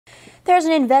There's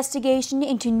an investigation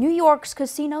into New York's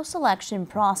casino selection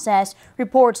process.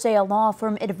 Reports say a law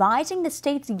firm advising the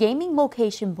state's gaming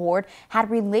location board had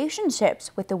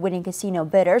relationships with the winning casino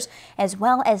bidders, as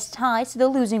well as ties to the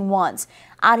losing ones.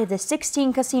 Out of the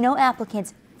 16 casino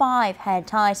applicants, 5 had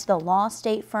ties to the Law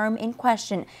State firm in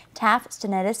question, Taft,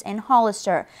 Stenettis, and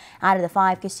Hollister. Out of the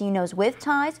 5 casinos with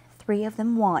ties, 3 of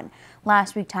them won.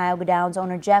 Last week, Tioga Downs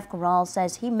owner Jeff Gural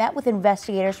says he met with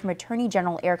investigators from Attorney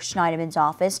General Eric Schneiderman's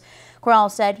office.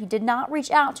 Gural said he did not reach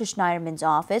out to Schneiderman's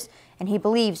office, and he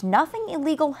believes nothing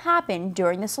illegal happened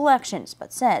during the selections,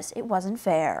 but says it wasn't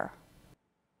fair.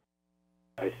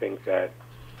 I think that,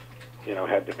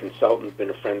 had the consultant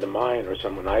been a friend of mine or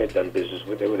someone I had done business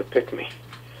with, they would have picked me.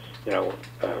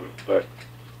 But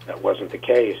that wasn't the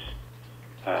case.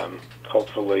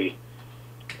 Hopefully,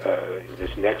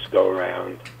 this next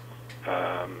go-around,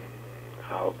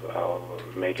 I'll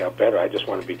make out better. I just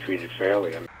want to be treated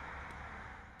fairly.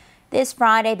 This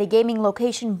Friday, the Gaming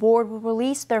Location Board will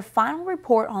release their final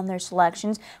report on their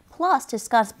selections, plus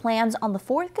discuss plans on the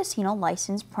 4th casino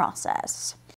license process.